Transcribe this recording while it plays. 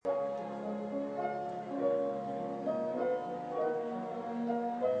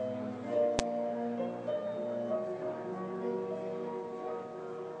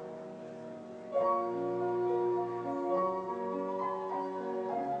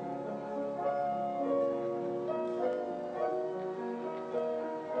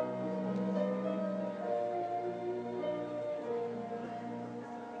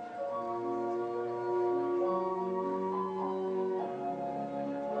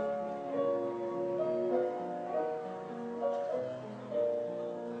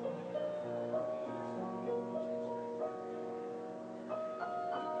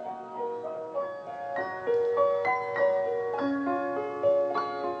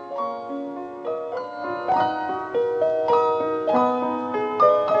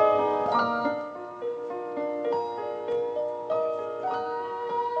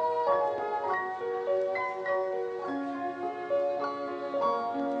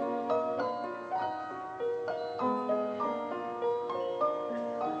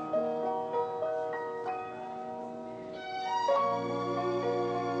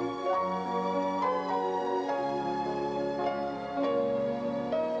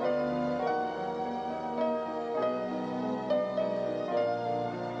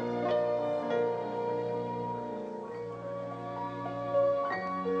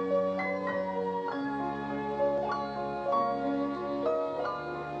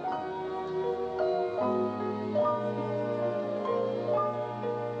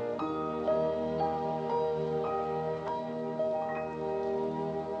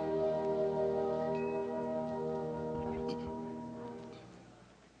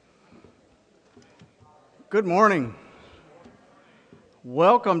Good morning.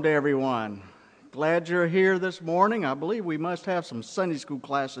 Welcome to everyone. Glad you're here this morning. I believe we must have some Sunday school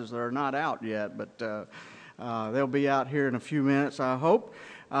classes that are not out yet, but they'll be out here in a few minutes, I hope.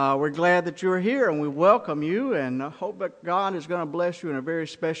 We're glad that you're here, and we welcome you, and hope that God is going to bless you in a very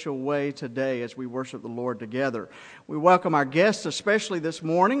special way today as we worship the Lord together. We welcome our guests, especially this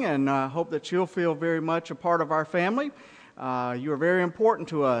morning, and hope that you'll feel very much a part of our family. You are very important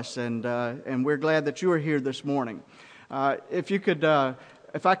to us, and we're glad that you are here this morning.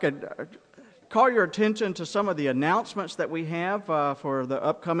 If I could call your attention to some of the announcements that we have for the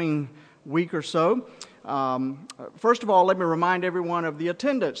upcoming week or so. First of all, let me remind everyone of the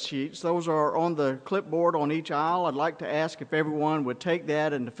attendance sheets. Those are on the clipboard on each aisle. I'd like to ask if everyone would take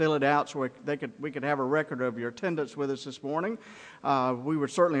that and to fill it out so we could have a record of your attendance with us this morning. We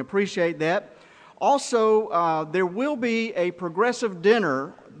would certainly appreciate that. Also, there will be a progressive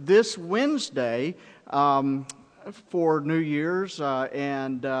dinner this Wednesday for New Year's,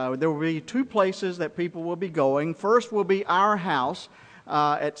 and there will be two places that people will be going. First will be our house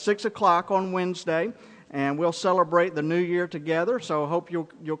at 6 o'clock on Wednesday, and we'll celebrate the New Year together. So I hope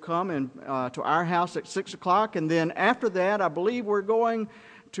you'll come to our house at 6 o'clock, and then after that, I believe we're going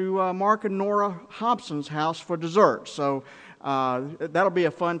to Mark and Nora Hobson's house for dessert. So that'll be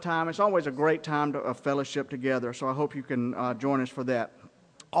a fun time. It's always a great time to fellowship together, so I hope you can join us for that.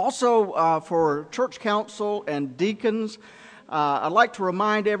 Also, for church council and deacons, I'd like to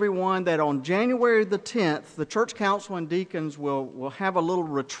remind everyone that on January the 10th, the church council and deacons will have a little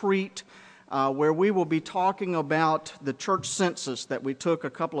retreat where we will be talking about the church census that we took a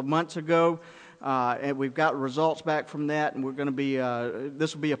couple of months ago. And we've got results back from that, and we're going to be,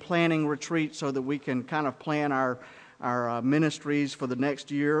 this will be a planning retreat so that we can kind of plan our ministries for the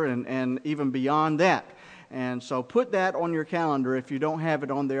next year and even beyond that. And so put that on your calendar if you don't have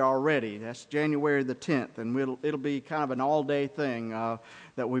it on there already. That's January the 10th, and it'll be kind of an all-day thing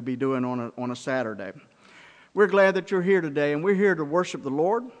that we'll be doing on a Saturday. We're glad that you're here today, and we're here to worship the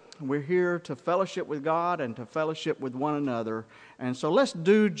Lord. We're here to fellowship with God and to fellowship with one another. And so let's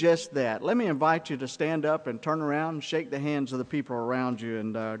do just that. Let me invite you to stand up and turn around and shake the hands of the people around you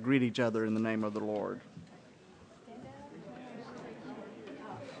and greet each other in the name of the Lord.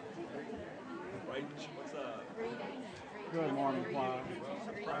 Good morning, Clyde.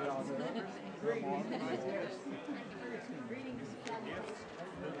 Good morning.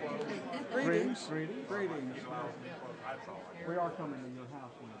 Greetings. We are coming to your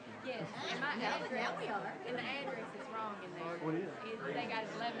house. Yes, and my address, we are. And the address is wrong in there. What is it? They got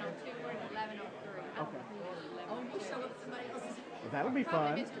 1102 and 1103. Okay. Oh, you show up somebody else's. Well, that'll be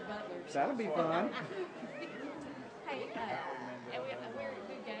fun. Mr. Butler's. That'll be fun. Hey, and we're a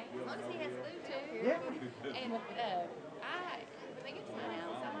good game. As long as he has food too. Yeah. And when they get to my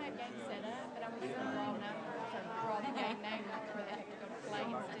house, I might have games set up, but I was so long enough for all the game names where they have to go to play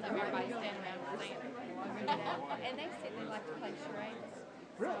instead of everybody standing around playing. And they said they like to play charades.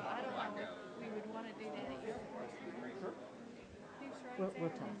 Really? So I don't know if we would want to do that at your place. We'll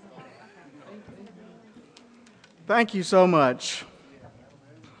talk. Thank you so much.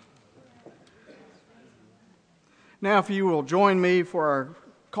 Now, if you will join me for our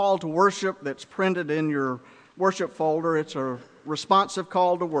call to worship that's printed in your worship folder, it's a responsive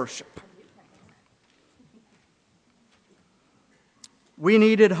call to worship. We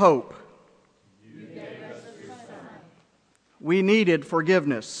needed hope. You gave us your Son. We needed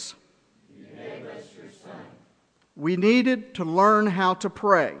forgiveness. You gave us your Son. We needed to learn how to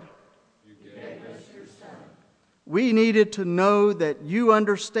pray. You gave us your Son. We needed to know that you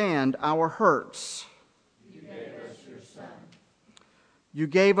understand our hurts. You gave us your Son. You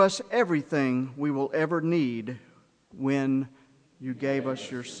gave us everything we will ever need when you gave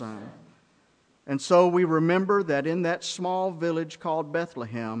us your Son. And so we remember that in that small village called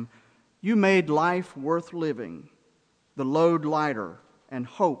Bethlehem, you made life worth living, the load lighter, and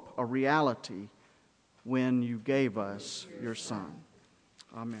hope a reality when you gave us your Son.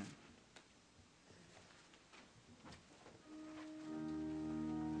 Amen.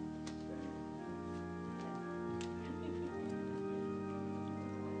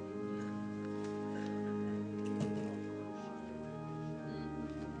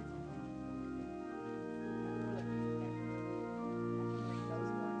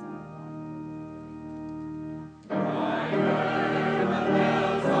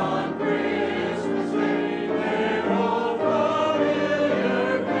 Christmas Eve, they're all familiar.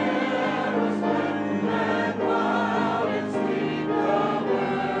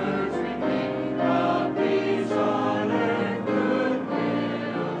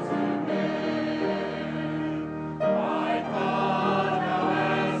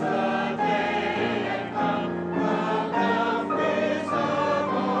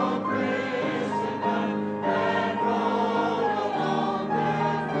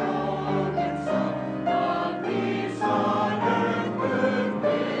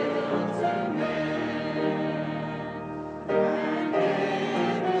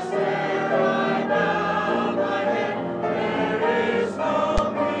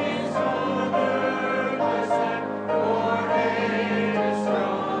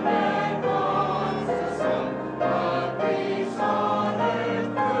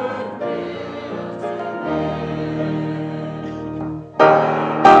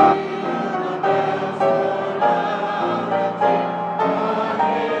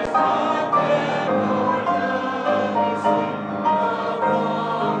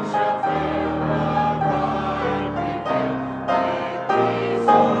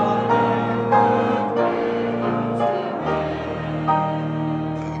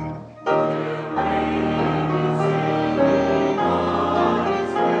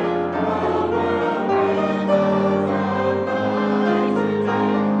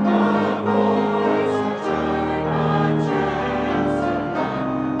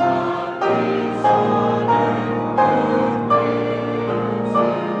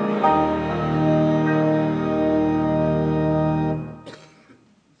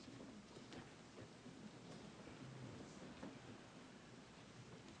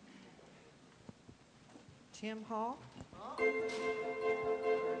 Tim Hall. Is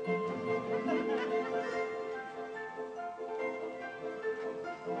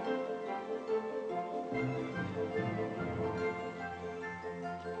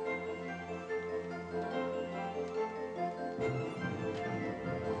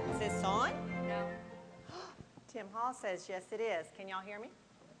this on? No. Tim Hall says, yes, it is. Can y'all hear me?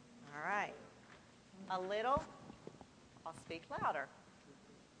 All right. A little. I'll speak louder.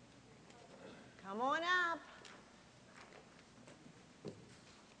 Come on up.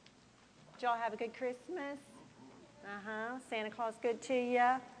 Did y'all have a good Christmas? Santa Claus good to you?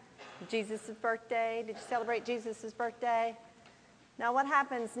 Jesus' birthday. Did you celebrate Jesus' birthday? Now what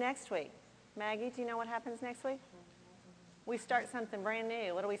happens next week? Maggie, do you know what happens next week? We start something brand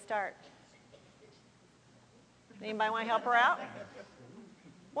new. What do we start? Anybody want to help her out?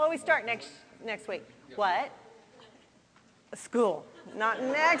 What do we start next week? What? School. Not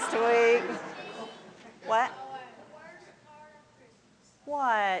next week. What?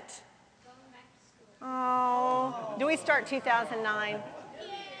 What? Oh, do we start 2009?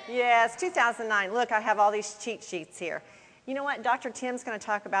 Yes, 2009. Look, I have all these cheat sheets here. You know what? Dr. Tim's going to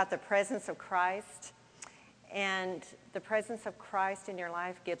talk about the presence of Christ. And the presence of Christ in your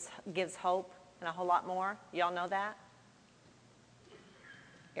life gives hope and a whole lot more. Y'all know that?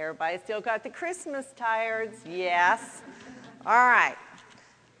 Everybody still got the Christmas tired? Yes. All right.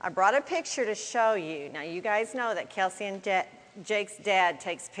 I brought a picture to show you. Now, you guys know that Kelsey and Jake's dad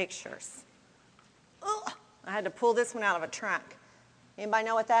takes pictures. Ugh, I had to pull this one out of a trunk. Anybody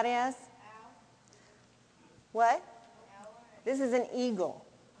know what that is? Owl. What? Owl. This is an eagle.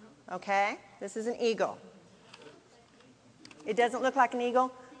 Okay? This is an eagle. It doesn't look like an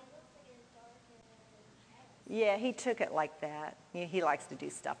eagle? Yeah, he took it like that. He likes to do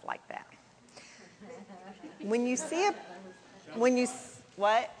stuff like that. When you see a...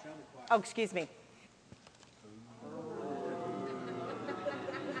 What? Oh, excuse me.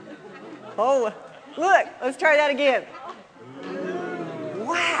 Oh, look, let's try that again.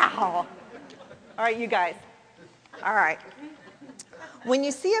 Wow. All right, you guys. All right. When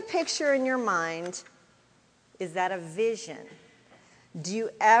you see a picture in your mind, is that a vision? Do you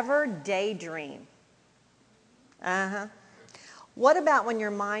ever daydream? What about when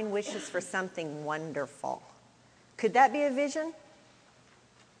your mind wishes for something wonderful? Could that be a vision?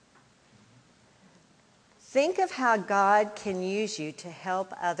 Think of how God can use you to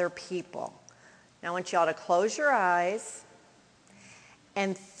help other people. Now I want y'all to close your eyes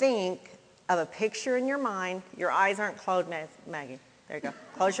and think of a picture in your mind. Your eyes aren't closed, Maggie. There you go.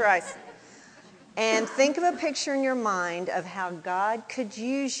 Close your eyes. And think of a picture in your mind of how God could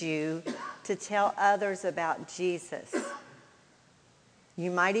use you to tell others about Jesus. You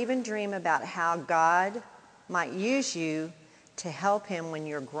might even dream about how God might use you to help him when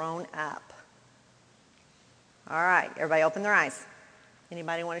you're grown up. All right, everybody open their eyes.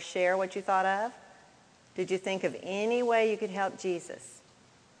 Anybody want to share what you thought of? Did you think of any way you could help Jesus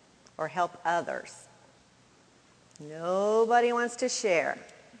or help others? Nobody wants to share.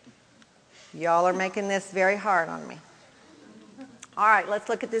 Y'all are making this very hard on me. All right, let's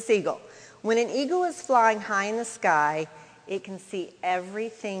look at this eagle. When an eagle is flying high in the sky, it can see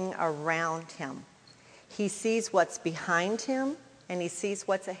everything around him. He sees what's behind him, and he sees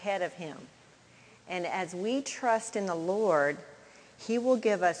what's ahead of him. And as we trust in the Lord, he will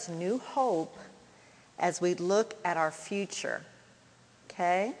give us new hope as we look at our future.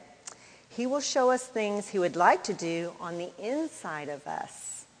 Okay? He will show us things he would like to do on the inside of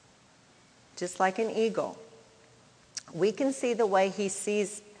us, just like an eagle. We can see the way he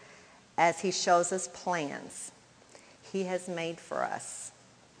sees as he shows us plans he has made for us.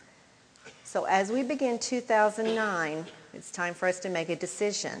 So as we begin 2009, it's time for us to make a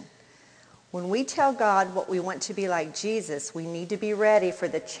decision. When we tell God what we want to be like Jesus, we need to be ready for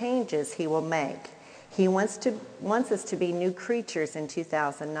the changes he will make. He wants us to be new creatures in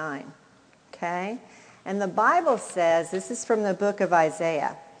 2009. Okay? And the Bible says, this is from the book of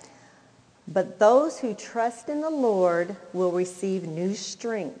Isaiah, but those who trust in the Lord will receive new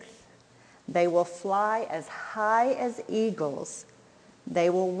strength. They will fly as high as eagles. They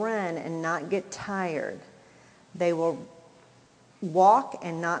will run and not get tired. They will walk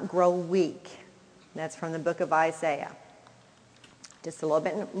and not grow weak. That's from the book of Isaiah. Just a little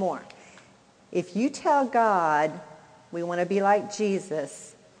bit more. If you tell God we want to be like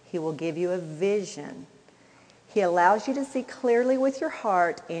Jesus, he will give you a vision. He allows you to see clearly with your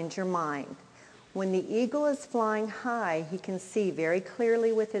heart and your mind. When the eagle is flying high, he can see very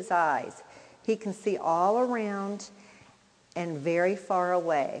clearly with his eyes. He can see all around and very far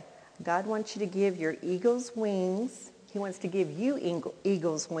away. God wants you to give your eagle's wings. He wants to give you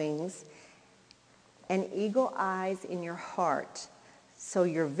eagle's wings and eagle eyes in your heart, so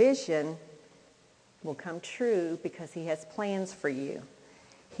your vision will come true because he has plans for you.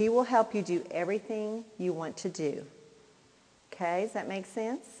 He will help you do everything you want to do. Okay, does that make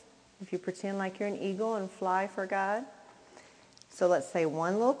sense? If you pretend like you're an eagle and fly for God. So let's say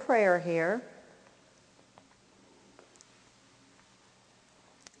one little prayer here.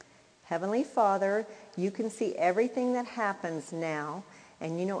 Heavenly Father, you can see everything that happens now,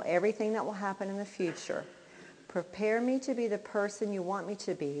 and you know everything that will happen in the future. Prepare me to be the person you want me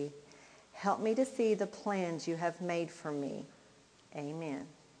to be. Help me to see the plans you have made for me. Amen.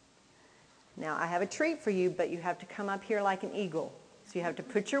 Now, I have a treat for you, but you have to come up here like an eagle. So you have to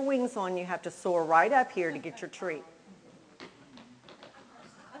put your wings on. You have to soar right up here to get your treat.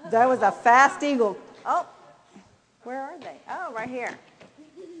 That was a fast eagle. Oh, where are they? Oh, right here.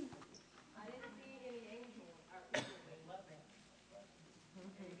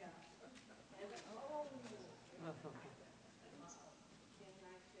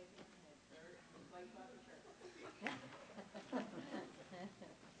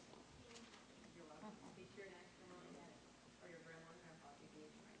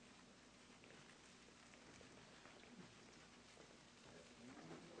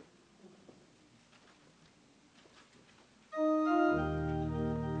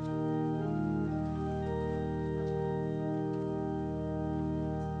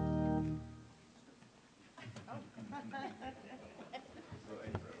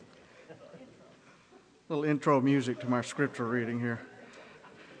 Little intro music to my scripture reading here.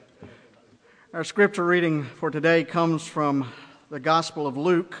 Our scripture reading for today comes from the Gospel of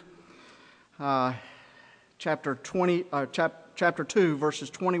Luke, chapter 2, verses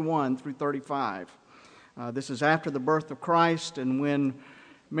 21 through 35. This is after the birth of Christ and when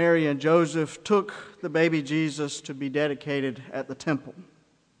Mary and Joseph took the baby Jesus to be dedicated at the temple.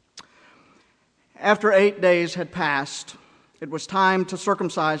 After 8 days had passed, it was time to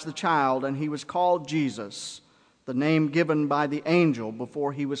circumcise the child, and he was called Jesus, the name given by the angel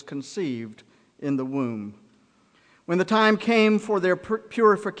before he was conceived in the womb. When the time came for their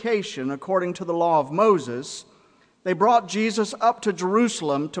purification according to the law of Moses, they brought Jesus up to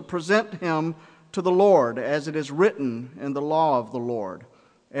Jerusalem to present him to the Lord, as it is written in the law of the Lord.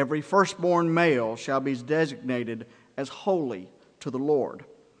 Every firstborn male shall be designated as holy to the Lord.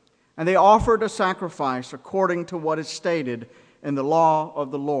 And they offered a sacrifice according to what is stated in the law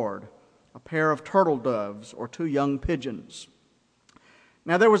of the Lord, a pair of turtle doves or 2 young pigeons.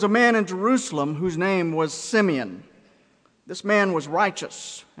 Now there was a man in Jerusalem whose name was Simeon. This man was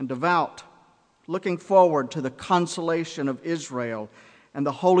righteous and devout, looking forward to the consolation of Israel, and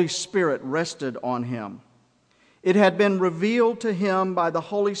the Holy Spirit rested on him. It had been revealed to him by the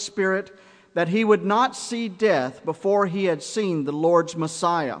Holy Spirit that he would not see death before he had seen the Lord's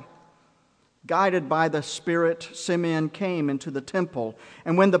Messiah. Guided by the Spirit, Simeon came into the temple,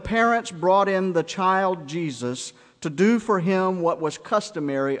 and when the parents brought in the child Jesus to do for him what was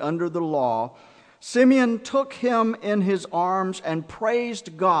customary under the law, Simeon took him in his arms and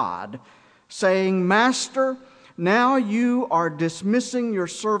praised God, saying, "Master, now you are dismissing your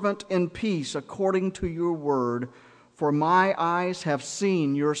servant in peace according to your word, for my eyes have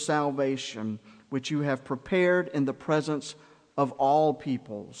seen your salvation, which you have prepared in the presence of all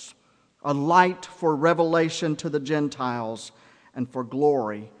peoples, a light for revelation to the Gentiles and for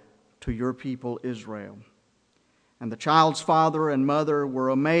glory to your people Israel." And the child's father and mother were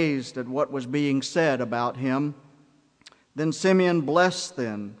amazed at what was being said about him. Then Simeon blessed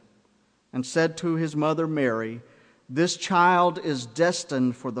them and said to his mother Mary, "This child is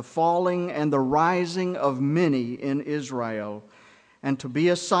destined for the falling and the rising of many in Israel, and to be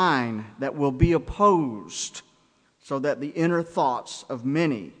a sign that will be opposed, so that the inner thoughts of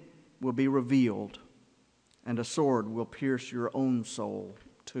many will be revealed, and a sword will pierce your own soul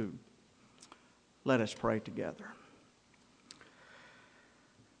too." Let us pray together.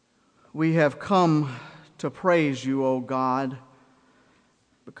 We have come to praise you, O God,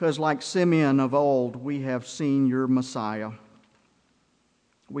 because like Simeon of old, we have seen your Messiah.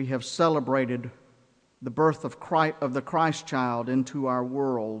 We have celebrated the birth of the Christ child into our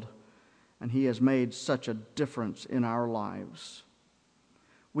world, and he has made such a difference in our lives.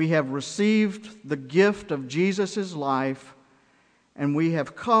 We have received the gift of Jesus' life, and we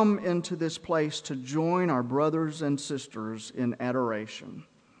have come into this place to join our brothers and sisters in adoration.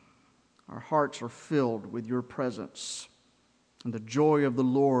 Our hearts are filled with your presence, and the joy of the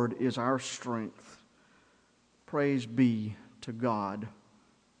Lord is our strength. Praise be to God,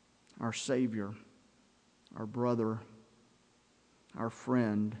 our Savior, our brother, our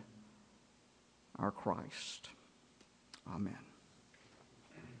friend, our Christ. Amen.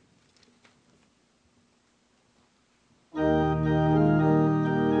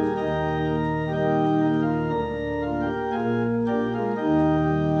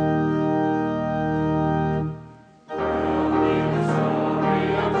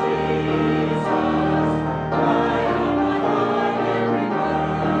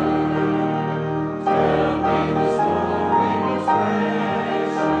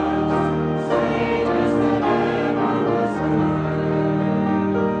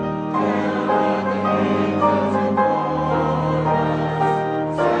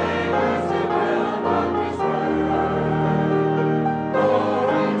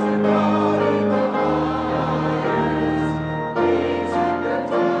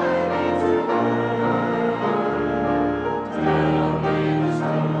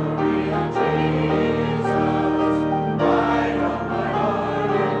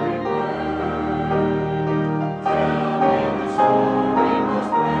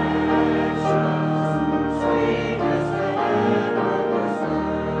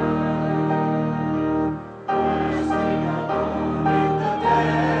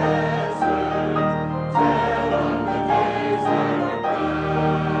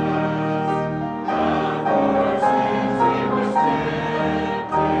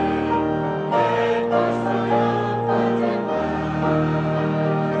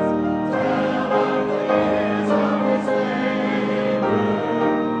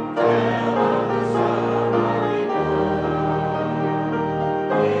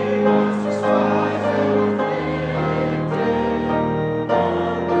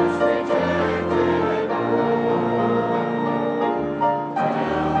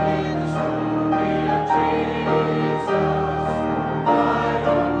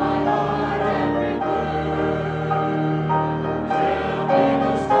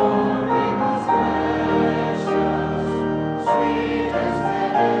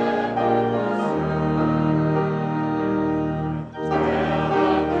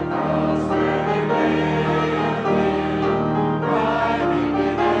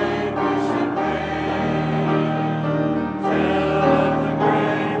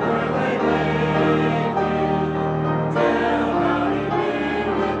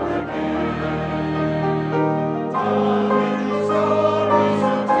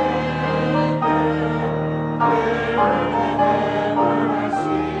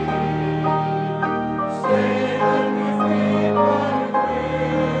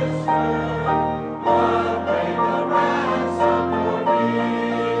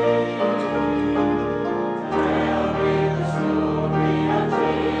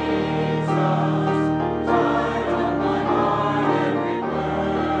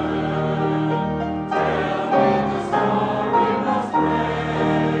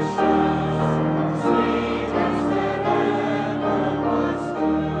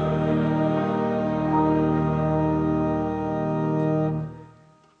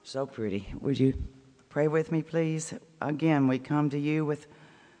 So pretty. Would you pray with me, please? Again, we come to you with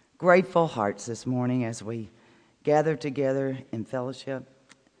grateful hearts this morning as we gather together in fellowship.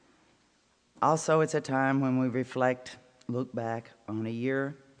 Also, it's a time when we reflect, look back on a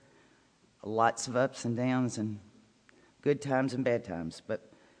year, lots of ups and downs and good times and bad times.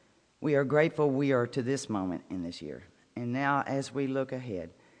 But we are grateful we are to this moment in this year. And now as we look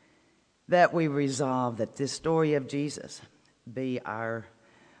ahead, that we resolve that this story of Jesus be our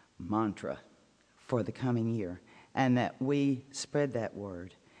mantra for the coming year, and that we spread that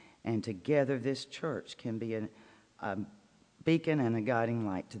word, and together this church can be a beacon and a guiding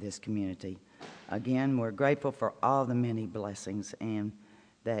light to this community. Again, we're grateful for all the many blessings and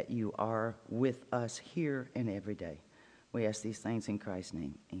that you are with us here and every day. We ask these things in Christ's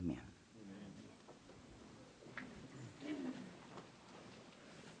name. Amen.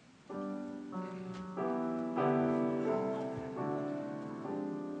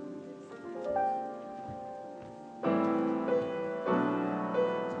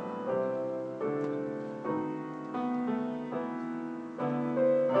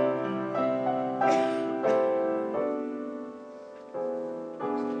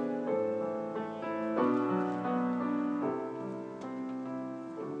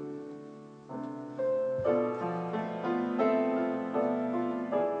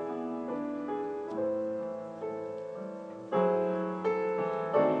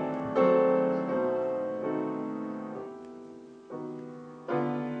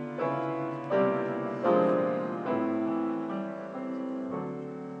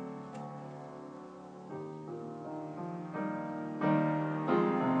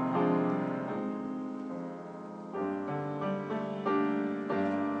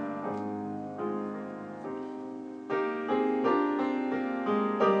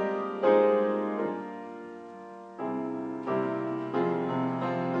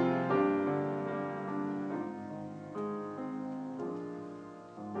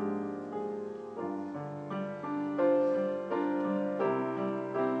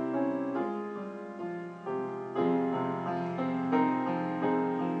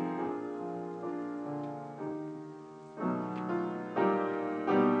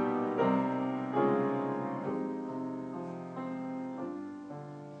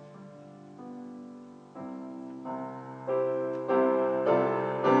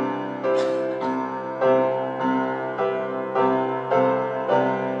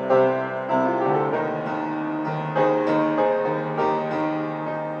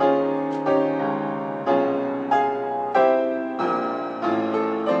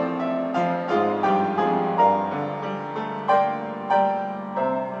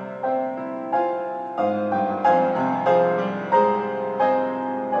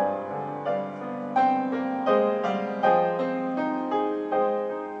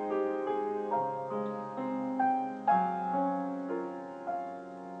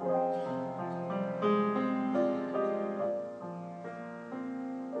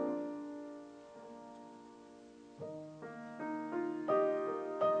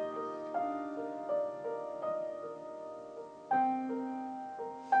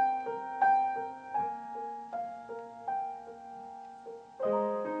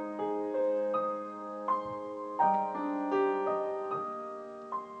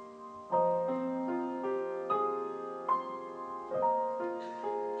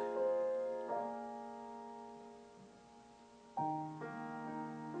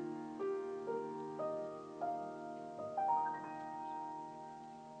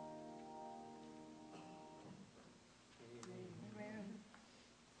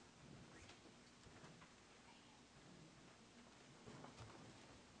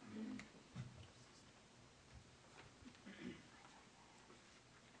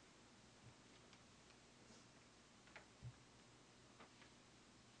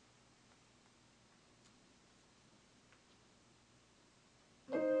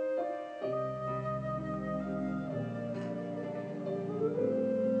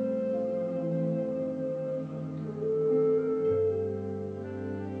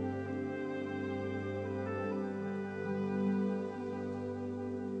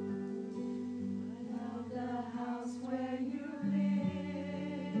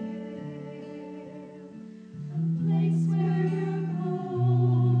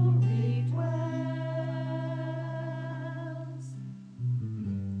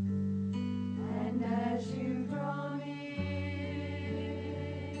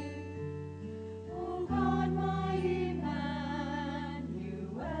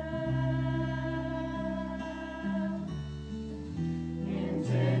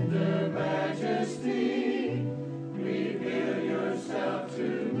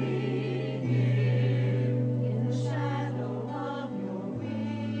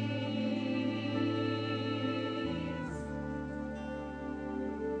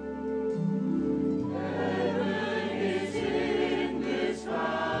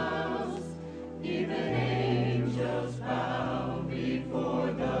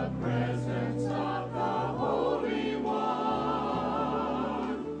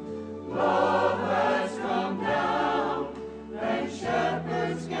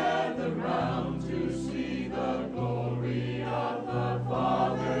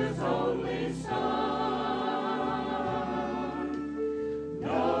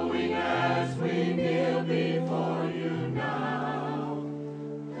 we kneel before you now.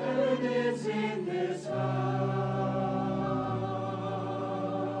 Heaven is in this house.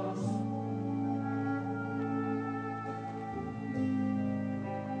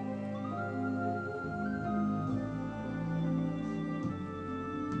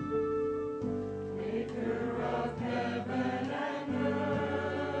 Maker of heaven and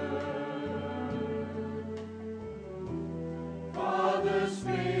earth, Father,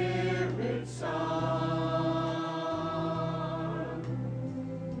 Spirit, Son,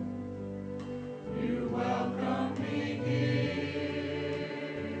 you welcome me here,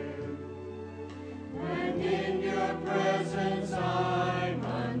 and in your presence I'm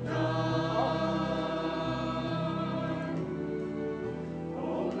undone.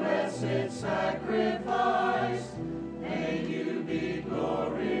 Oh, blessed sacrifice, may you be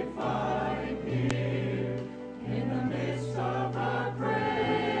glorified here in the midst of our praise.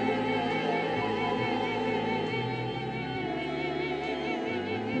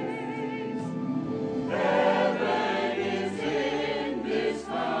 Heaven is in this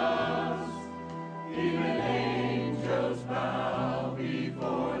house, even angels bow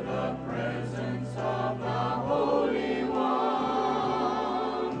before the presence of the Holy One.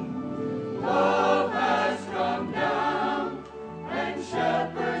 Love has come down, and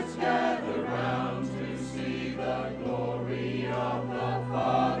shepherds gather round to see the glory of the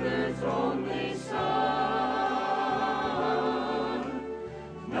Father's only Son.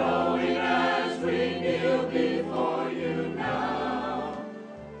 Knowing as we kneel before you now,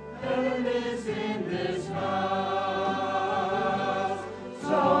 heaven is in this house.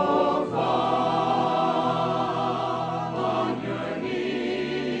 So fall on your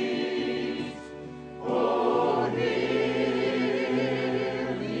knees. Oh, hear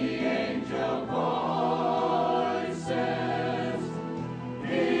the angel voices.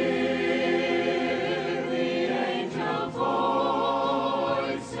 Hear the angel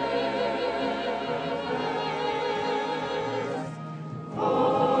voices.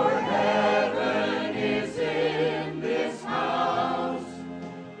 For heaven is in this house,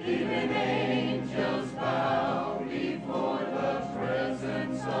 even angels bow before the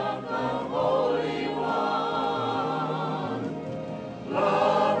presence of the Holy One.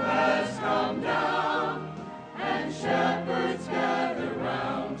 Love has come down, and shepherds gather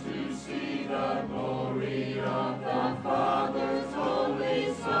round to see the glory of the Father's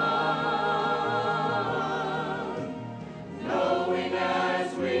only Son. Knowing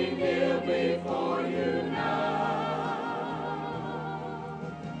as we kneel before you now,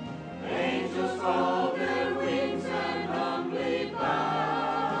 angels fold their wings and humbly bow.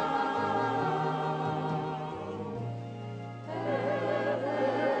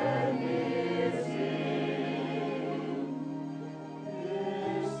 Heaven is in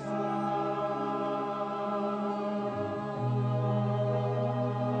this house.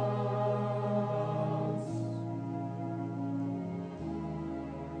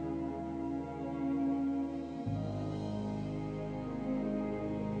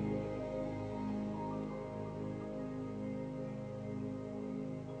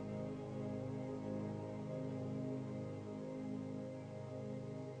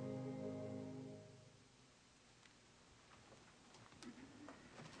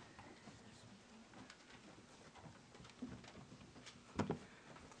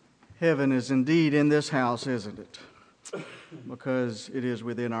 Heaven is indeed in this house, isn't it? Because it is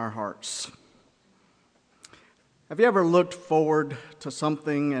within our hearts. Have you ever looked forward to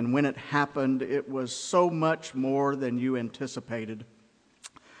something and when it happened, it was so much more than you anticipated?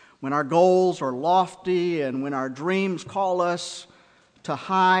 When our goals are lofty and when our dreams call us to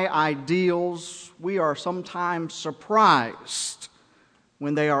high ideals, we are sometimes surprised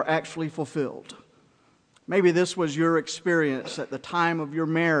when they are actually fulfilled. Maybe this was your experience at the time of your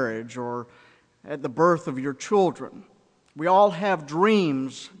marriage or at the birth of your children. We all have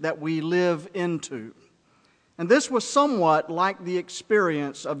dreams that we live into. And this was somewhat like the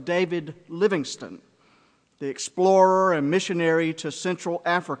experience of David Livingstone, the explorer and missionary to Central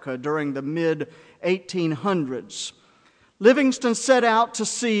Africa during the mid-1800s. Livingstone set out to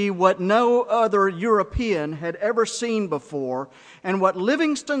see what no other European had ever seen before, and what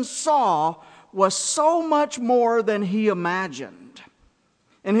Livingstone saw was so much more than he imagined.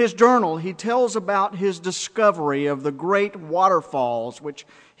 In his journal, he tells about his discovery of the great waterfalls, which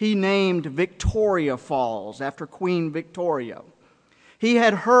he named Victoria Falls, after Queen Victoria. He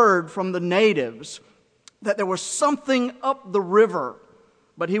had heard from the natives that there was something up the river,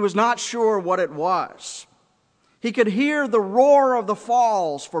 but he was not sure what it was. He could hear the roar of the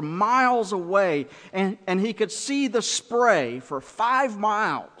falls for miles away, and he could see the spray for 5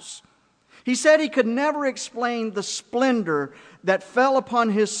 miles. He said he could never explain the splendor that fell upon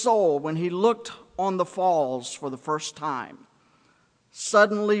his soul when he looked on the falls for the first time.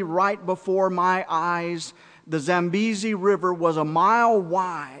 Suddenly, right before my eyes, the Zambezi River was a mile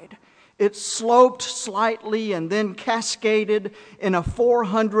wide. It sloped slightly and then cascaded in a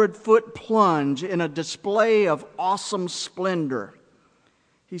 400-foot plunge in a display of awesome splendor.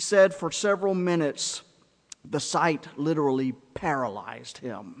 He said for several minutes, the sight literally paralyzed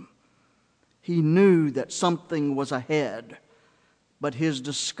him. He knew that something was ahead, but his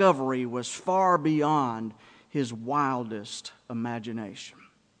discovery was far beyond his wildest imagination.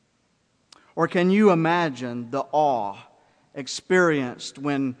 Or can you imagine the awe experienced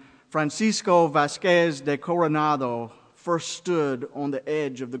when Francisco Vasquez de Coronado first stood on the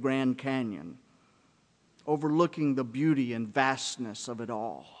edge of the Grand Canyon, overlooking the beauty and vastness of it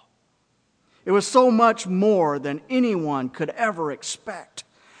all? It was so much more than anyone could ever expect.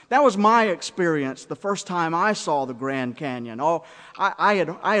 That was my experience the first time I saw the Grand Canyon. I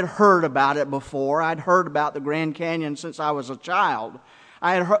had heard about it before. I'd heard about the Grand Canyon since I was a child.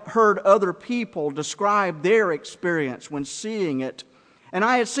 I had heard other people describe their experience when seeing it. And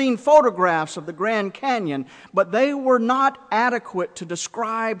I had seen photographs of the Grand Canyon, but they were not adequate to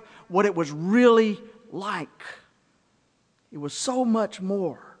describe what it was really like. It was so much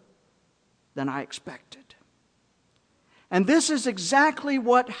more than I expected. And this is exactly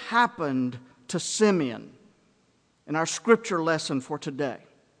what happened to Simeon in our scripture lesson for today.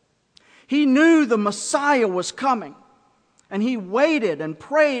 He knew the Messiah was coming, and he waited and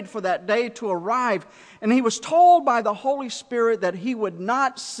prayed for that day to arrive. And he was told by the Holy Spirit that he would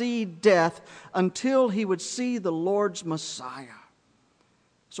not see death until he would see the Lord's Messiah.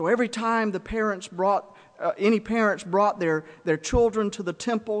 So every time any parents brought their children to the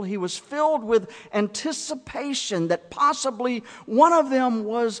temple, he was filled with anticipation that possibly one of them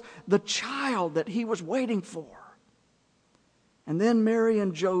was the child that he was waiting for. And then Mary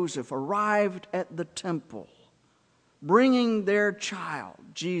and Joseph arrived at the temple, bringing their child,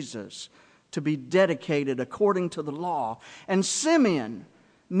 Jesus, to be dedicated according to the law. And Simeon,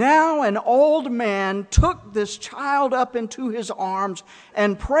 now an old man, took this child up into his arms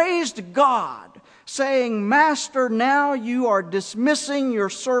and praised God, saying, "Master, now you are dismissing your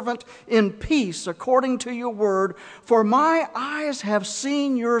servant in peace according to your word, for my eyes have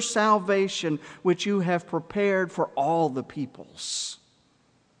seen your salvation, which you have prepared for all the peoples."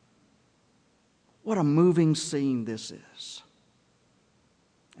 What a moving scene this is.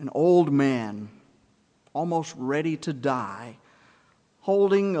 An old man, almost ready to die,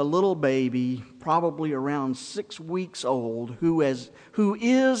 holding a little baby, probably around 6 weeks old, who is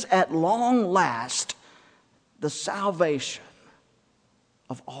at long last the salvation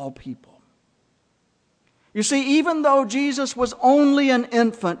of all people. You see, even though Jesus was only an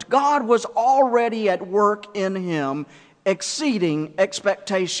infant, God was already at work in him, exceeding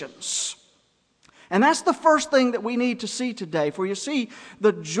expectations. And that's the first thing that we need to see today. For you see,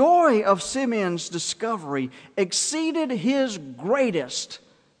 the joy of Simeon's discovery exceeded his greatest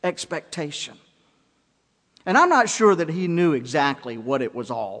expectation. And I'm not sure that he knew exactly what it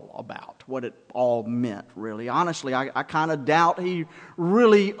was all about, what it all meant, really. Honestly, I kind of doubt he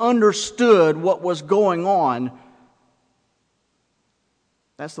really understood what was going on.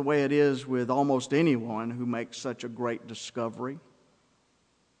 That's the way it is with almost anyone who makes such a great discovery.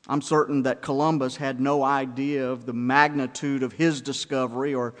 I'm certain that Columbus had no idea of the magnitude of his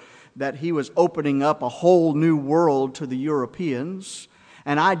discovery, or that he was opening up a whole new world to the Europeans.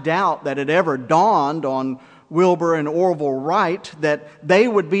 And I doubt that it ever dawned on Wilbur and Orville Wright that they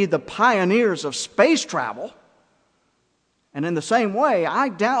would be the pioneers of space travel. And in the same way, I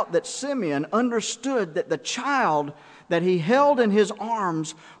doubt that Simeon understood that the child that he held in his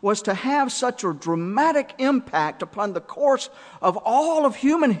arms was to have such a dramatic impact upon the course of all of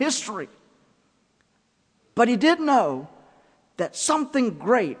human history. But he did know that something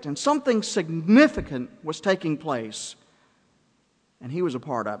great and something significant was taking place, and he was a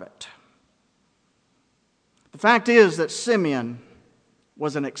part of it. The fact is that Simeon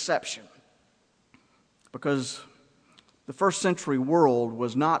was an exception, because the first century world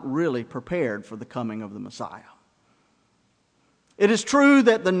was not really prepared for the coming of the Messiah. It is true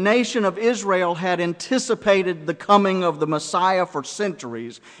that the nation of Israel had anticipated the coming of the Messiah for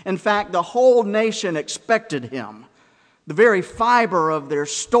centuries. In fact, the whole nation expected him. The very fiber of their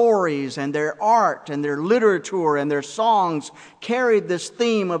stories and their art and their literature and their songs carried this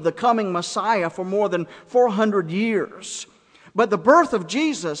theme of the coming Messiah for more than 400 years. But the birth of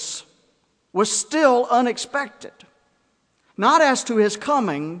Jesus was still unexpected. Not as to his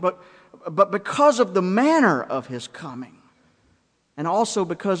coming, but because of the manner of his coming. and also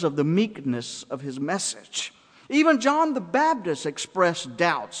because of the meekness of his message. Even John the Baptist expressed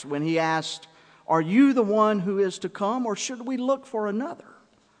doubts when he asked, "Are you the one who is to come, or should we look for another?"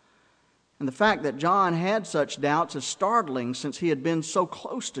 And the fact that John had such doubts is startling since he had been so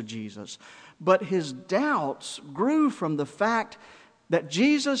close to Jesus. But his doubts grew from the fact that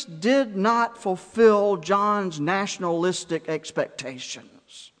Jesus did not fulfill John's nationalistic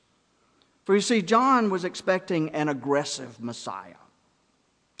expectations. For you see, John was expecting an aggressive Messiah.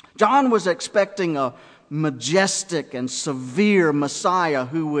 John was expecting a majestic and severe Messiah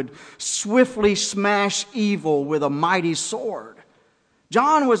who would swiftly smash evil with a mighty sword.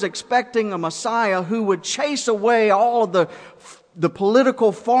 John was expecting a Messiah who would chase away all of the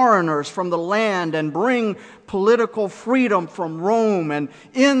political foreigners from the land and bring political freedom from Rome and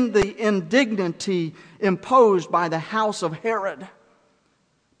end the indignity imposed by the house of Herod.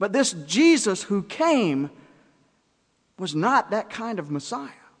 But this Jesus who came was not that kind of Messiah.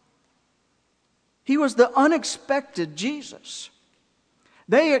 He was the unexpected Jesus.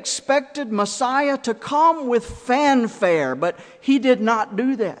 They expected Messiah to come with fanfare, but he did not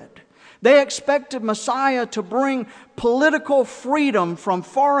do that. They expected Messiah to bring political freedom from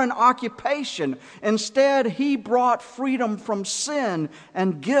foreign occupation. Instead, he brought freedom from sin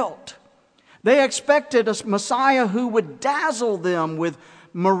and guilt. They expected a Messiah who would dazzle them with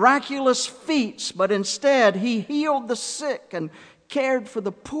miraculous feats, but instead he healed the sick and cared for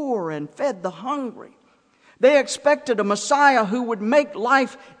the poor and fed the hungry. They expected a Messiah who would make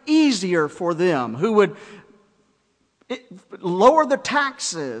life easier for them, who would lower the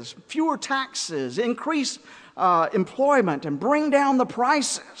taxes, fewer taxes, increase employment, and bring down the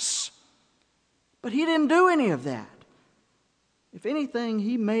prices. But he didn't do any of that. If anything,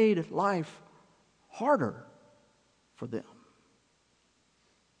 he made life harder for them.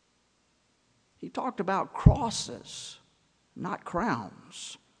 He talked about crosses, not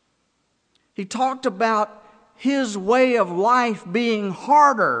crowns. He talked about his way of life being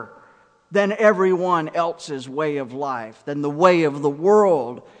harder than everyone else's way of life, than the way of the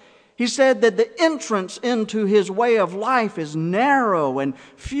world. He said that the entrance into his way of life is narrow and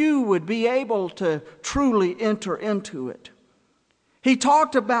few would be able to truly enter into it. He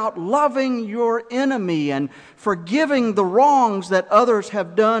talked about loving your enemy and forgiving the wrongs that others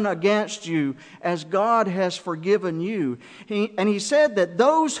have done against you as God has forgiven you. And he said that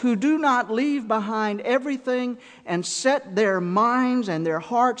those who do not leave behind everything and set their minds and their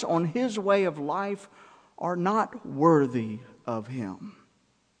hearts on his way of life are not worthy of him.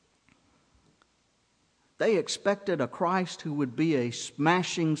 They expected a Christ who would be a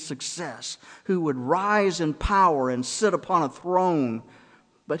smashing success, who would rise in power and sit upon a throne.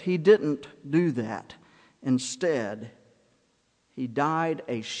 But he didn't do that. Instead, he died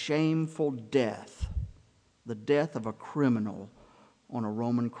a shameful death, the death of a criminal on a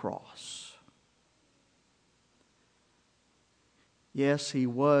Roman cross. Yes, he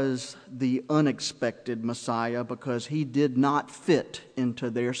was the unexpected Messiah because he did not fit into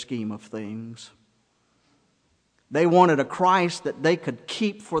their scheme of things. They wanted a Christ that they could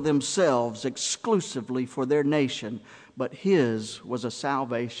keep for themselves, exclusively for their nation, but his was a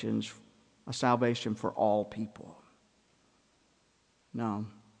salvation for all people. No,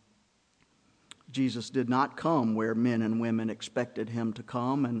 Jesus did not come where men and women expected him to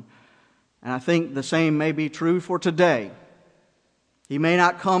come, and I think the same may be true for today. He may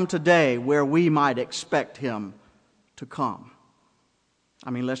not come today where we might expect him to come.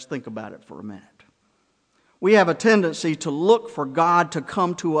 I mean, let's think about it for a minute. We have a tendency to look for God to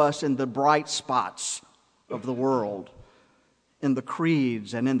come to us in the bright spots of the world, in the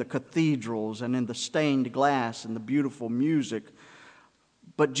creeds and in the cathedrals and in the stained glass and the beautiful music.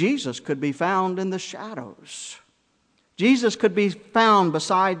 But Jesus could be found in the shadows. Jesus could be found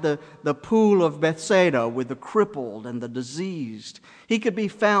beside the pool of Bethsaida with the crippled and the diseased. He could be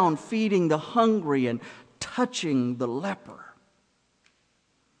found feeding the hungry and touching the leper.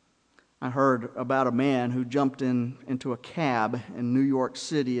 I heard about a man who jumped into a cab in New York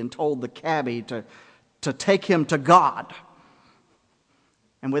City and told the cabbie to take him to God.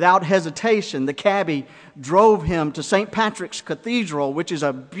 And without hesitation, the cabbie drove him to St. Patrick's Cathedral, which is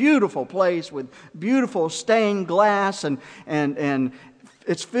a beautiful place with beautiful stained glass, and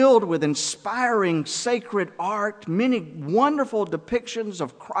it's filled with inspiring sacred art, many wonderful depictions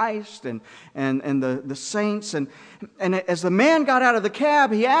of Christ and the saints. And as the man got out of the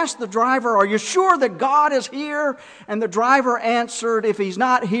cab, he asked the driver, "Are you sure that God is here?" And the driver answered, "If he's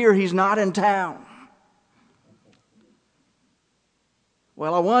not here, he's not in town."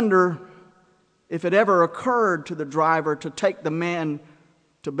 Well, I wonder if it ever occurred to the driver to take the man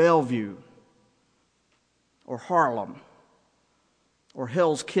to Bellevue or Harlem or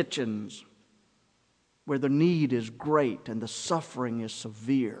Hell's Kitchens, where the need is great and the suffering is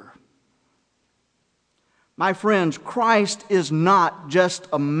severe. My friends, Christ is not just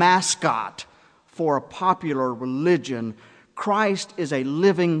a mascot for a popular religion. Christ is a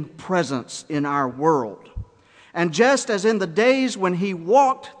living presence in our world. And just as in the days when He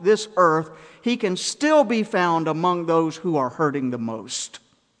walked this earth, He can still be found among those who are hurting the most.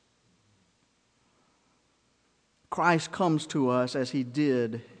 Christ comes to us as He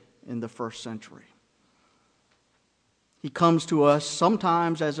did in the first century. He comes to us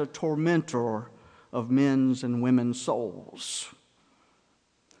sometimes as a tormentor of men's and women's souls.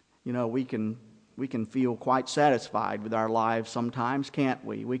 You know, we can feel quite satisfied with our lives sometimes, can't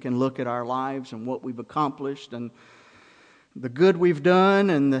we? We can look at our lives and what we've accomplished and the good we've done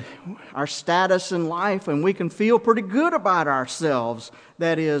and our status in life, and we can feel pretty good about ourselves.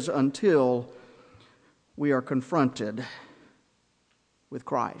 That is, until we are confronted with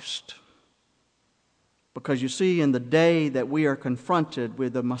Christ. Because you see, in the day that we are confronted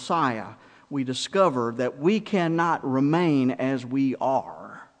with the Messiah, we discover that we cannot remain as we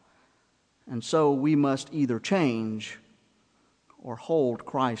are. And so we must either change or hold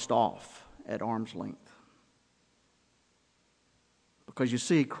Christ off at arm's length. Because you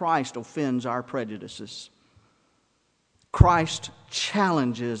see, Christ offends our prejudices. Christ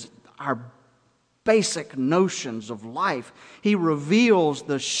challenges our basic notions of life. He reveals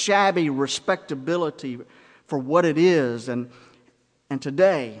the shabby respectability for what it is. And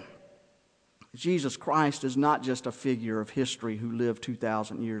today, Jesus Christ is not just a figure of history who lived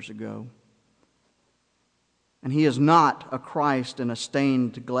 2,000 years ago. And He is not a Christ in a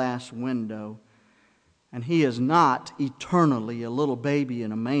stained glass window. And He is not eternally a little baby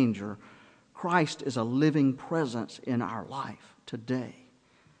in a manger. Christ is a living presence in our life today.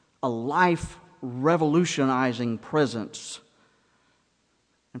 A life revolutionizing presence.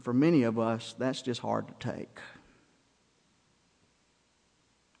 And for many of us, that's just hard to take.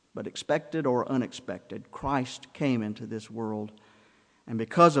 But expected or unexpected, Christ came into this world. And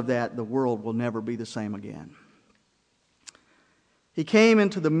because of that, the world will never be the same again. He came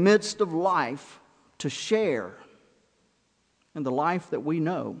into the midst of life to share in the life that we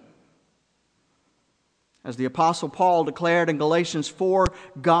know. As the Apostle Paul declared in Galatians 4,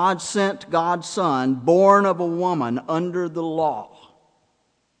 God sent God's Son, born of a woman under the law.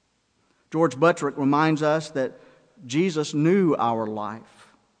 George Buttrick reminds us that Jesus knew our life.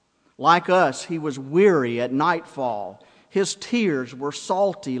 Like us, He was weary at nightfall. His tears were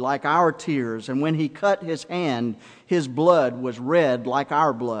salty like our tears, and when He cut His hand, His blood was red like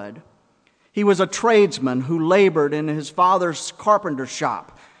our blood. He was a tradesman who labored in his father's carpenter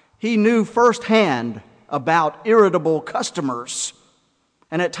shop. He knew firsthand about irritable customers,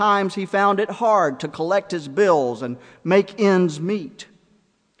 and at times he found it hard to collect his bills and make ends meet.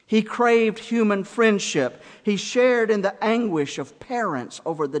 He craved human friendship. He shared in the anguish of parents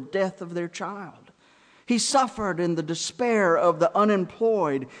over the death of their child. He suffered in the despair of the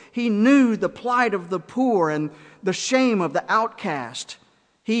unemployed. He knew the plight of the poor and the shame of the outcast.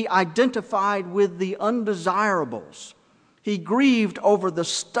 He identified with the undesirables. He grieved over the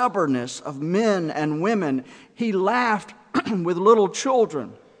stubbornness of men and women. He laughed with little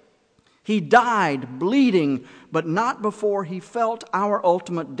children. He died bleeding, but not before He felt our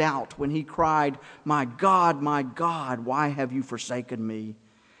ultimate doubt when He cried, my God, why have you forsaken me?"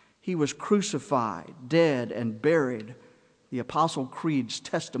 He was crucified, dead, and buried. The Apostle Creed's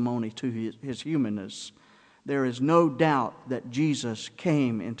testimony to his humanness. There is no doubt that Jesus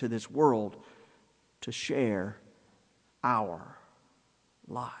came into this world to share our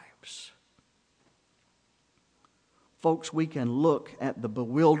lives. Folks, we can look at the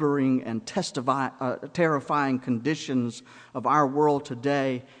bewildering and terrifying conditions of our world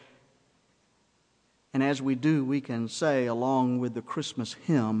today, and as we do, we can say, along with the Christmas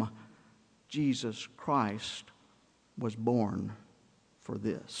hymn, Jesus Christ was born for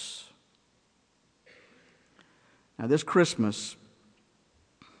this. Now, this Christmas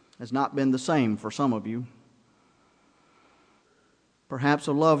has not been the same for some of you. Perhaps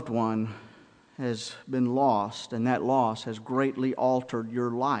a loved one has been lost, and that loss has greatly altered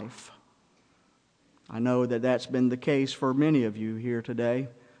your life. I know that that's been the case for many of you here today,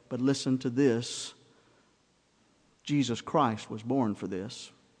 but listen to this. Jesus Christ was born for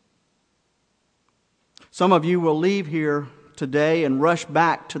this. Some of you will leave here today and rush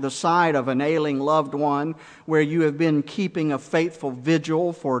back to the side of an ailing loved one where you have been keeping a faithful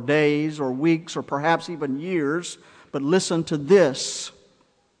vigil for days or weeks or perhaps even years. But listen to this.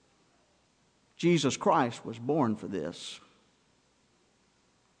 Jesus Christ was born for this.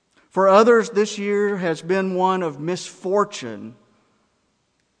 For others, this year has been one of misfortune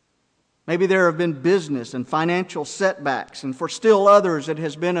Maybe there have been business and financial setbacks, and for still others it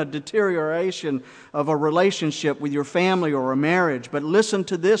has been a deterioration of a relationship with your family or a marriage. But listen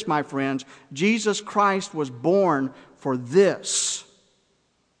to this, my friends. Jesus Christ was born for this.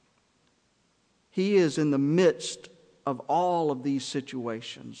 He is in the midst of all of these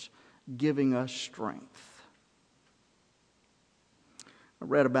situations, giving us strength. I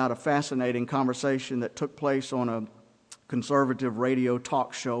read about a fascinating conversation that took place on a conservative radio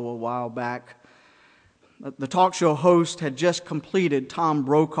talk show a while back. The talk show host had just completed Tom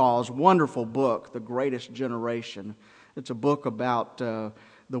Brokaw's wonderful book, The Greatest Generation. It's a book about the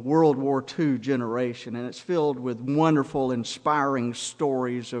World War II generation, and it's filled with wonderful, inspiring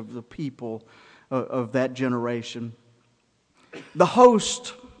stories of the people of that generation. The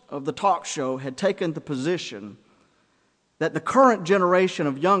host of the talk show had taken the position that the current generation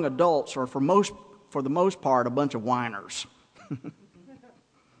of young adults are for the most part, a bunch of whiners.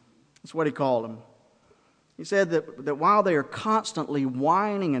 That's what he called them. He said that while they are constantly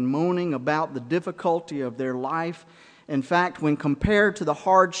whining and moaning about the difficulty of their life, in fact, when compared to the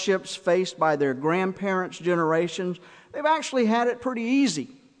hardships faced by their grandparents' generations, they've actually had it pretty easy.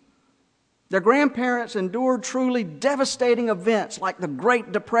 Their grandparents endured truly devastating events like the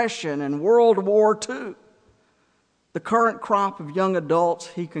Great Depression and World War II. The current crop of young adults,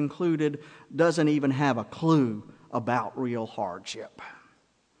 he concluded, doesn't even have a clue about real hardship.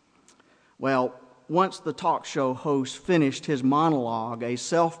 Well, once the talk show host finished his monologue, a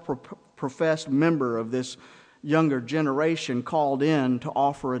self-professed member of this younger generation called in to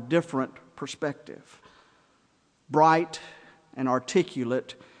offer a different perspective. Bright and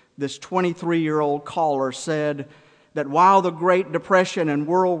articulate, this 23-year-old caller said that while the Great Depression and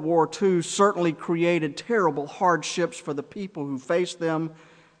World War II certainly created terrible hardships for the people who faced them,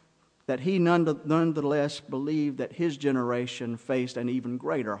 that he nonetheless believed that his generation faced an even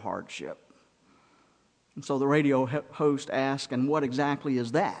greater hardship. And so the radio host asked, "And what exactly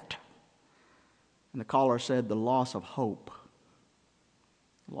is that?" And the caller said, "The loss of hope."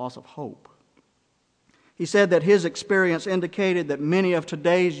 The loss of hope. He said that his experience indicated that many of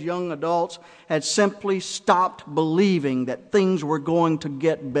today's young adults had simply stopped believing that things were going to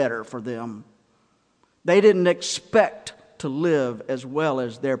get better for them. They didn't expect to live as well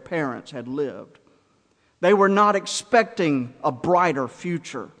as their parents had lived. They were not expecting a brighter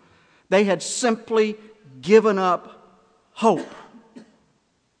future. They had simply given up hope.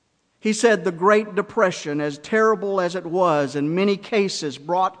 He said the Great Depression, as terrible as it was, in many cases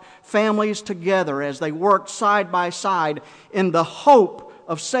brought families together as they worked side by side in the hope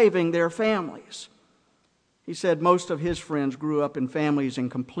of saving their families. He said most of his friends grew up in families in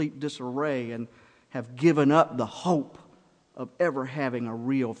complete disarray and have given up the hope of ever having a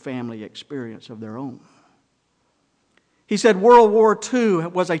real family experience of their own. He said World War II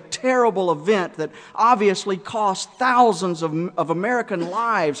was a terrible event that obviously cost thousands of American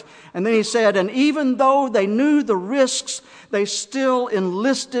lives. And then he said, and even though they knew the risks, they still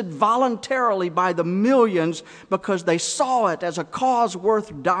enlisted voluntarily by the millions because they saw it as a cause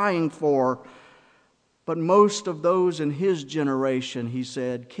worth dying for. But most of those in his generation, he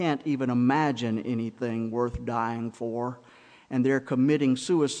said, can't even imagine anything worth dying for. And they're committing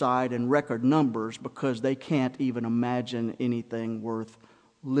suicide in record numbers because they can't even imagine anything worth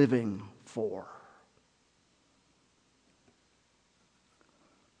living for.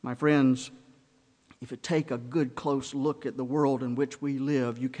 My friends, if you take a good close look at the world in which we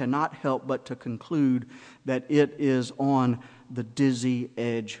live, you cannot help but to conclude that it is on the dizzy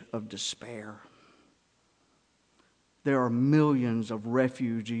edge of despair. There are millions of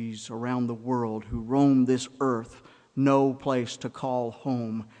refugees around the world who roam this earth, no place to call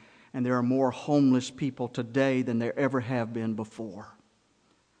home, and there are more homeless people today than there ever have been before.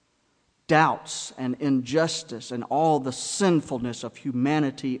 Doubts and injustice and all the sinfulness of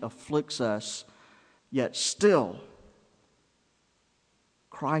humanity afflicts us, yet still,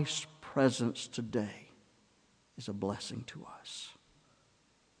 Christ's presence today is a blessing to us,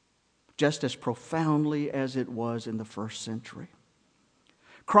 just as profoundly as it was in the first century.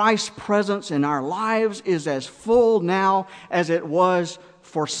 Christ's presence in our lives is as full now as it was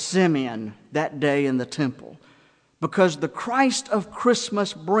for Simeon that day in the temple, because the Christ of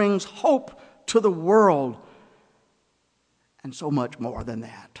Christmas brings hope to the world, and so much more than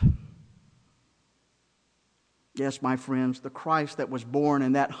that. Yes, my friends, the Christ that was born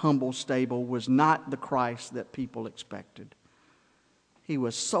in that humble stable was not the Christ that people expected. He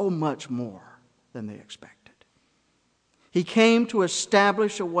was so much more than they expected. He came to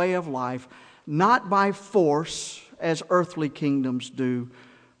establish a way of life, not by force, as earthly kingdoms do,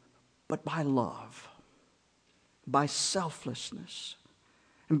 but by love, by selflessness.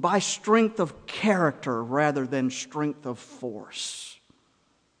 and by strength of character rather than strength of force.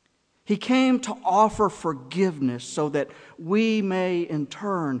 He came to offer forgiveness so that we may in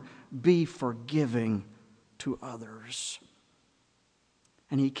turn be forgiving to others.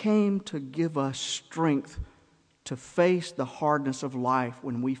 And He came to give us strength to face the hardness of life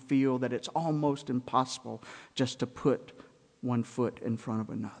when we feel that it's almost impossible just to put one foot in front of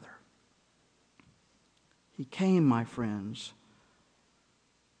another. He came, my friends,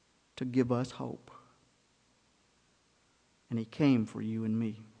 to give us hope. And He came for you and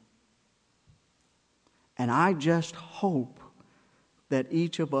me. And I just hope that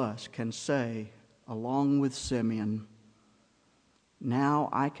each of us can say, along with Simeon, now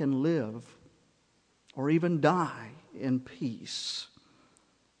I can live or even die in peace,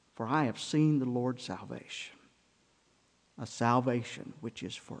 for I have seen the Lord's salvation, a salvation which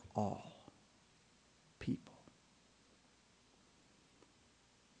is for all people.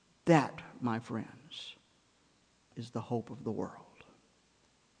 That, my friends, is the hope of the world.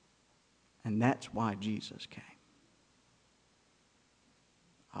 And that's why Jesus came.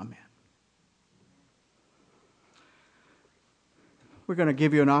 Amen. We're going to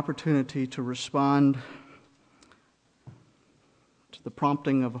give you an opportunity to respond to the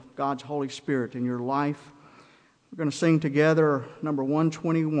prompting of God's Holy Spirit in your life. We're going to sing together number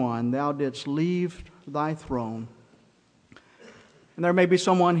 121, Thou Didst Leave Thy Throne. And there may be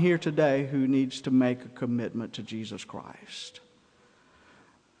someone here today who needs to make a commitment to Jesus Christ.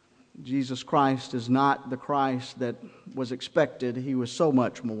 Jesus Christ is not the Christ that was expected. He was so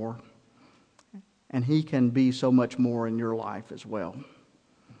much more. And He can be so much more in your life as well.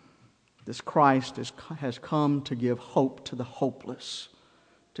 This Christ has come to give hope to the hopeless,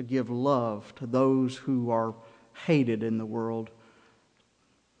 to give love to those who are hated in the world,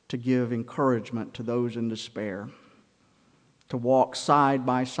 to give encouragement to those in despair, to walk side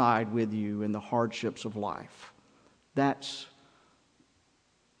by side with you in the hardships of life. That's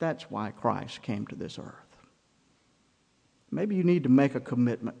why Christ came to this earth. Maybe you need to make a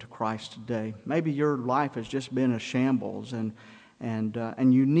commitment to Christ today. Maybe your life has just been a shambles and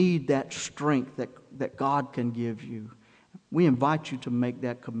you need that strength that God can give you. We invite you to make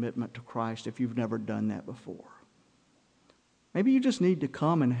that commitment to Christ if you've never done that before. Maybe you just need to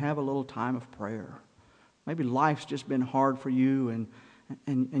come and have a little time of prayer. Maybe life's just been hard for you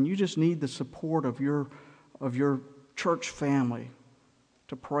and you just need the support of your church family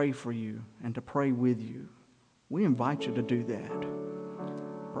to pray for you and to pray with you. We invite you to do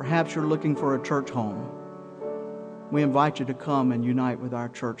that. Perhaps you're looking for a church home. We invite you to come and unite with our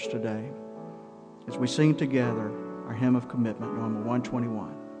church today as we sing together our hymn of commitment, number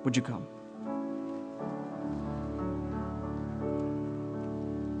 121. Would you come?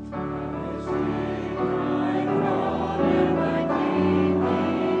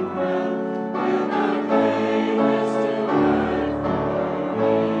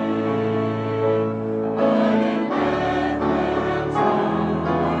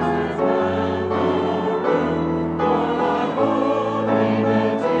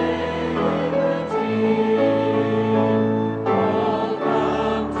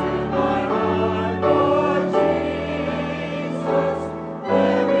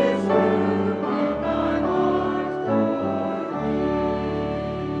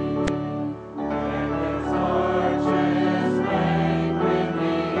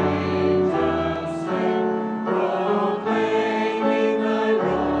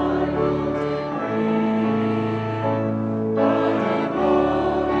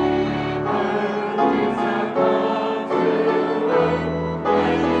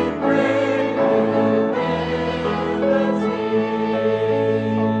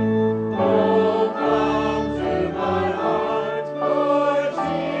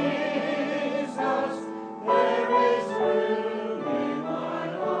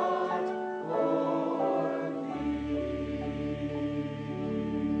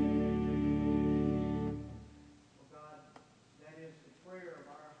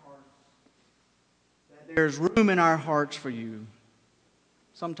 There's room in our hearts for you.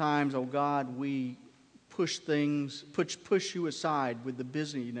 Sometimes, oh God, we push you aside with the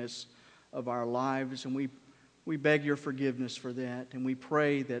busyness of our lives, and we beg your forgiveness for that, and we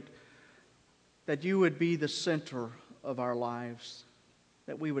pray that you would be the center of our lives,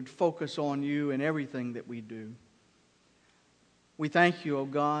 that we would focus on you in everything that we do. We thank you, oh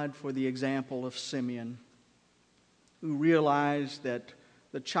God, for the example of Simeon, who realized that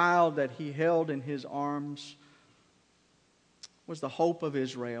the child that he held in his arms was the hope of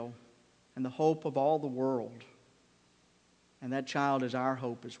Israel and the hope of all the world. And that child is our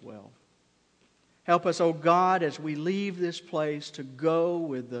hope as well. Help us, O God, as we leave this place to go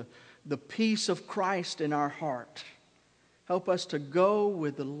with the peace of Christ in our heart. Help us to go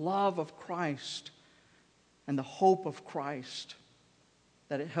with the love of Christ and the hope of Christ,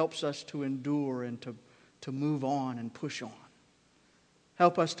 that it helps us to endure and to move on and push on.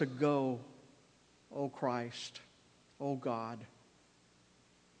 Help us to go, O Christ, O God,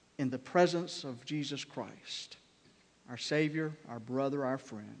 in the presence of Jesus Christ, our Savior, our brother, our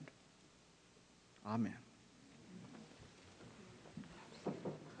friend. Amen.